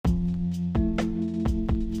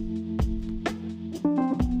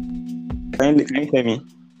Can you hear me?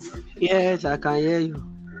 Yes, I can hear you.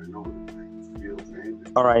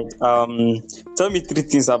 All right. Tell me 3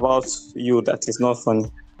 things about you that is not funny.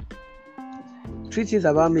 3 things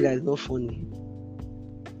about me that is not funny.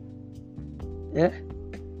 Yeah.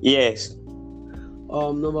 Yes.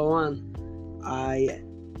 Number 1, I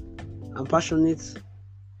am passionate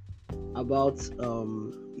about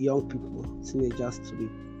young people, teenagers to be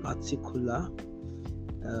particular.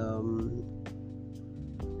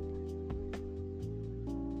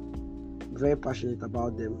 Very passionate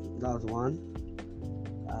about them. That's 1.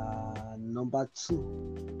 Number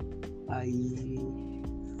 2, I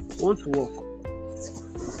want to work.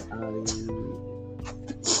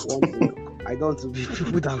 I don't want to be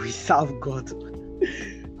people that will serve God.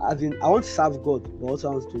 I want to serve God, but also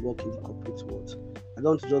I want to work in the corporate world. I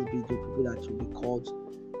don't want to just be the people that will be called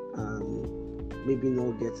and maybe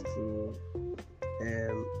not get to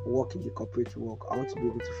work in the corporate work. I want to be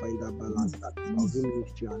able to find that balance that I'll do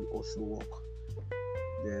ministry and also work.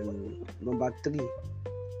 Then number 3,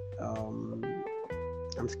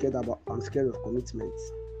 I'm scared of commitment.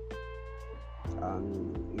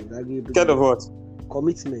 Scared of what?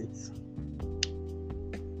 Commitment.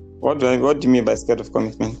 What do you mean by scared of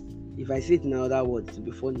commitment? If I say it in another word, it will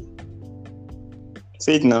be funny.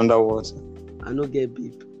 Say it in another word. I no get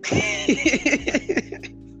beep.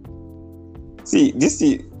 See, do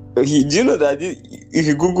you know that if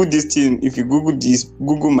you Google this thing,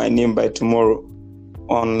 Google my name by tomorrow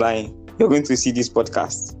online, you're going to see this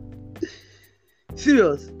podcast.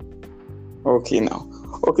 Serious? Okay, now.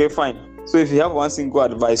 Okay, fine. So if you have one single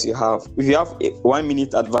advice if you have 1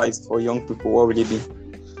 minute advice for young people, what would it be?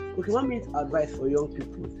 Okay, 1 minute advice for young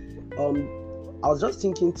people. I was just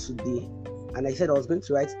thinking today, and I said I was going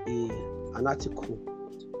to write an article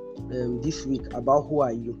this week about who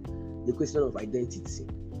are you, the question of identity.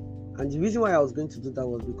 And the reason why I was going to do that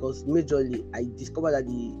was because majorly I discovered that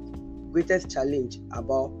the greatest challenge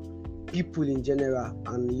about people in general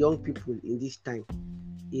and young people in this time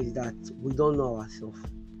is that we don't know ourselves.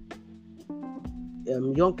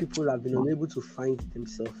 Young people have been unable to find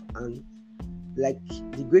themselves, and like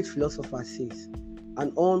the great philosopher says,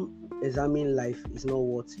 an unexamined life is not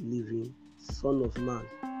worth living. Son of man,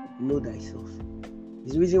 know thyself.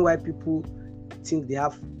 It's the reason why people think they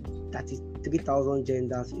have 33,000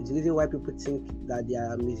 genders. It's the reason why people think that they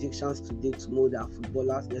are musicians today, tomorrow they are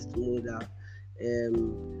footballers, next tomorrow they are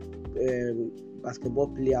basketball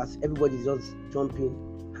players. Everybody's just jumping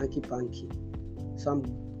hanky-panky. Some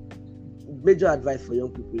major advice for young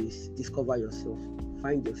people is discover yourself.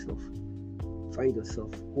 Find yourself.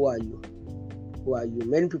 Who are you?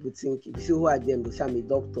 Many people think, if you say who are them, they'll say I'm a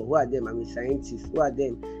doctor. Who are them? I'm a scientist. Who are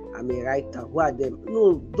them? I'm a writer. Who are them?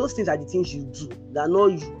 No, those things are the things you do. They're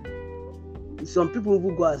not you. Some people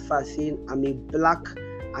will go as far as saying I'm a black,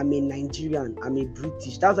 I'm a Nigerian, I'm a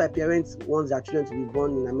British. That's why parents want their children to be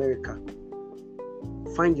born in America.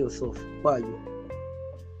 Find yourself. Who are you?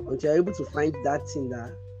 Until you're able to find that thing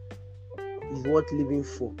that is worth living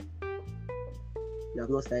for, you have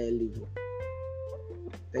not started living.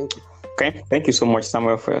 Thank you. Okay, thank you so much,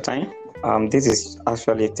 Samuel, for your time. This is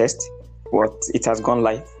actually a test, but it has gone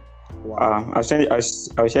live. Wow. I'll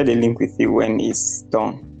share the link with you when it's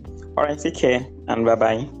done. All right, take care and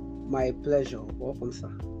bye-bye. My pleasure. Welcome, sir.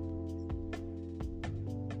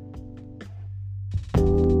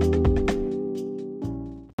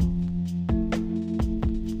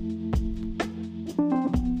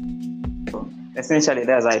 Essentially,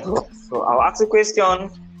 that's how it works. So I'll ask a question,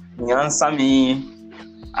 you answer me,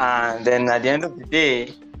 and then at the end of the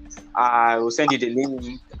day, I will send you the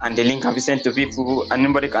link, and the link can be sent to people, and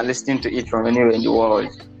anybody can listen to it from anywhere in the world.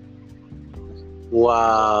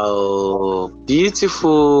 Wow,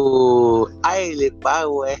 beautiful. All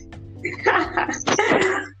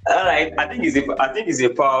right, I think it's a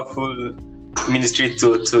powerful ministry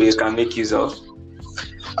tool you can make use of.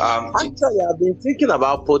 Actually, I've been thinking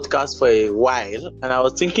about podcasts for a while, and I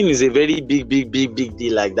was thinking it's a very big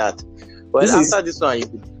deal like that. Well, after this one, you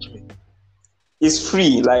could teach me. It's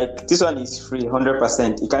free. Like this one is free,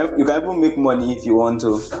 100%. You can even make money if you want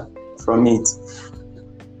to from it.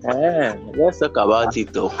 Let's talk about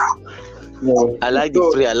it though. Yeah. I like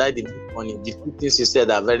the free. I like the money. The two things you said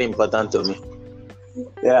are very important to me.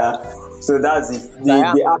 Yeah. So that's it.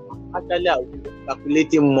 Actually, I was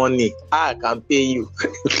calculating money. I can pay you.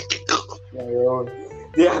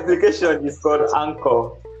 The application is called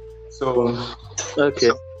Anchor. So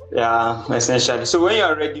okay. Yeah, essentially. So when you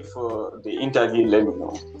are ready for the interview, let me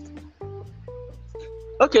know.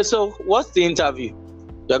 Okay, so what's the interview?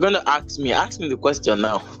 You're going to ask me the question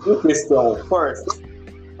now. Okay, so first,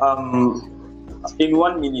 in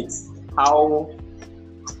 1 minute, how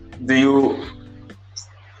do you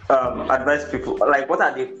advise people? Like, what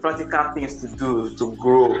are the practical things to do to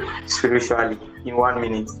grow spiritually in 1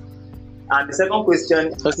 minute? And the second question,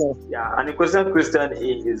 and the question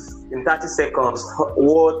is in 30 seconds,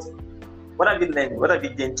 what have you learned? What have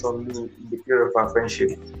you gained from me in the period of our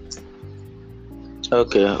friendship?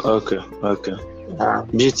 Okay.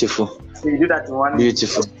 Beautiful. So you do that in 1 minute.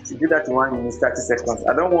 Beautiful. You do that in 1 minute, 30 seconds.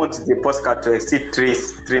 I don't want the postcard to exceed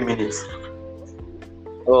 3 minutes.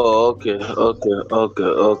 Oh, okay.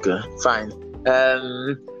 Fine.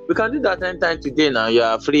 We can do that anytime today. Now you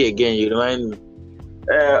are free again. You remind me.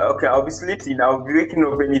 Okay, I'll be sleeping. I'll be waking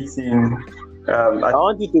up anything. I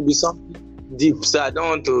want it to be something deep, so I don't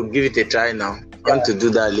want to give it a try now. I want to do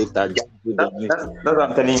that later. That's what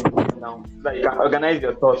I'm telling you now. Like, you can organize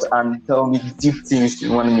your thoughts and tell me deep things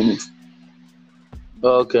in 1 minute.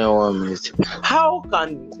 Okay, 1 minute. How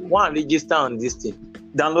can one register on this thing?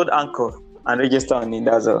 Download Anchor and register on it.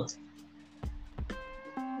 That's all.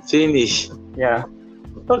 Finish. Yeah.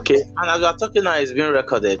 Okay. And as we're talking now, it's being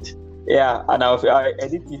recorded. Yeah, and I'll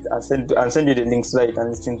edit it and send you the link so that you can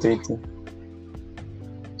listen to it.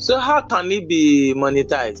 So how can it be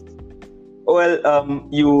monetized? Well,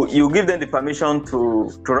 you give them the permission to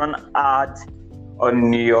run ad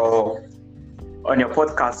on your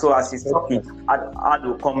podcast. So as he's talking, ad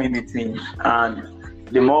will come in between, and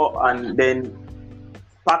then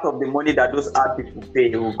part of the money that those ad people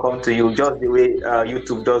pay will come to you, just the way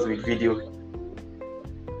YouTube does with video.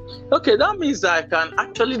 Okay, that means I can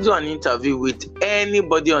actually do an interview with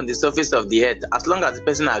anybody on the surface of the earth as long as the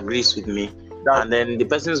person agrees with me, and then the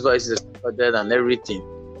person's voice is recorded and everything.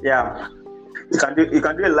 Yeah, you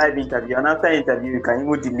can do a live interview, and after interview you can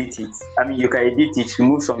even delete it. I mean, you can edit it,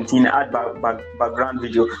 remove something, add background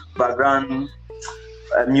video, background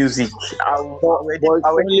music. But it's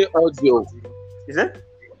only audio. Is it?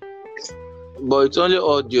 But it's only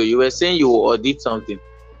audio. You were saying you will edit something.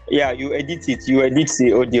 Yeah, you edit it. You edit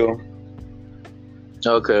the audio.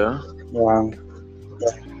 Okay. Yeah.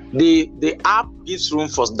 The app gives room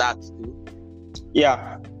for that too.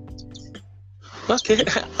 Yeah. Okay.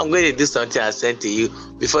 I'm going to do something I sent to you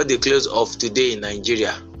before the close of today in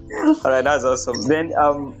Nigeria. All right, that's awesome. Then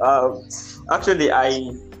actually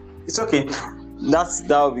it's okay. That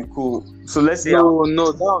will be cool. So let's see. No,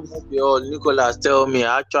 that will not be all. Nicholas, tell me.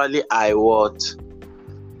 Actually, I what?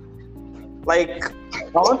 Like,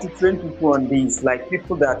 I want to train people on this, like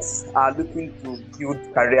people that are looking to build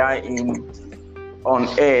career on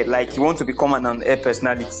air. Like, you want to become an on-air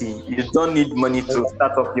personality. You don't need money to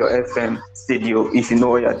start up your FM studio if you know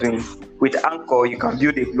what you're doing. With Anchor, you can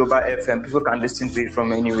build a global FM. People can listen to it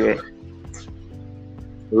from anywhere.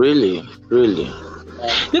 Really?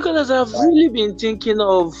 Because I've really been thinking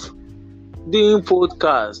of doing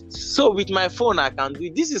podcasts. So with my phone, I can do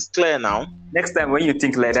it. This is clear now. Next time when you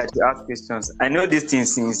think like that, you ask questions. I know this thing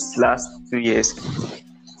since last 2 years.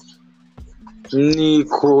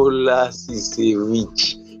 Nicholas is a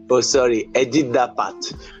witch. Oh, sorry. Edit that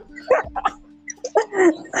part.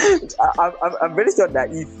 I'm very sure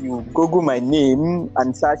that if you Google my name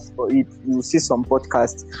and search for it, you'll see some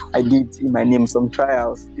podcasts I did in my name, some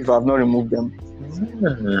trials, if I've not removed them.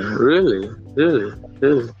 Really?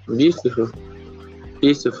 Beautiful.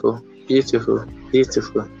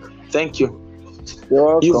 Thank you. You're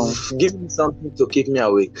welcome. You've given me something to keep me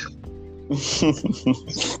awake.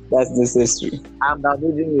 That's necessary. I'm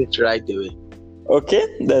downloading it right away. Okay,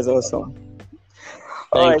 that's awesome.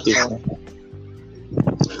 Thank you.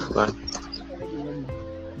 Bye.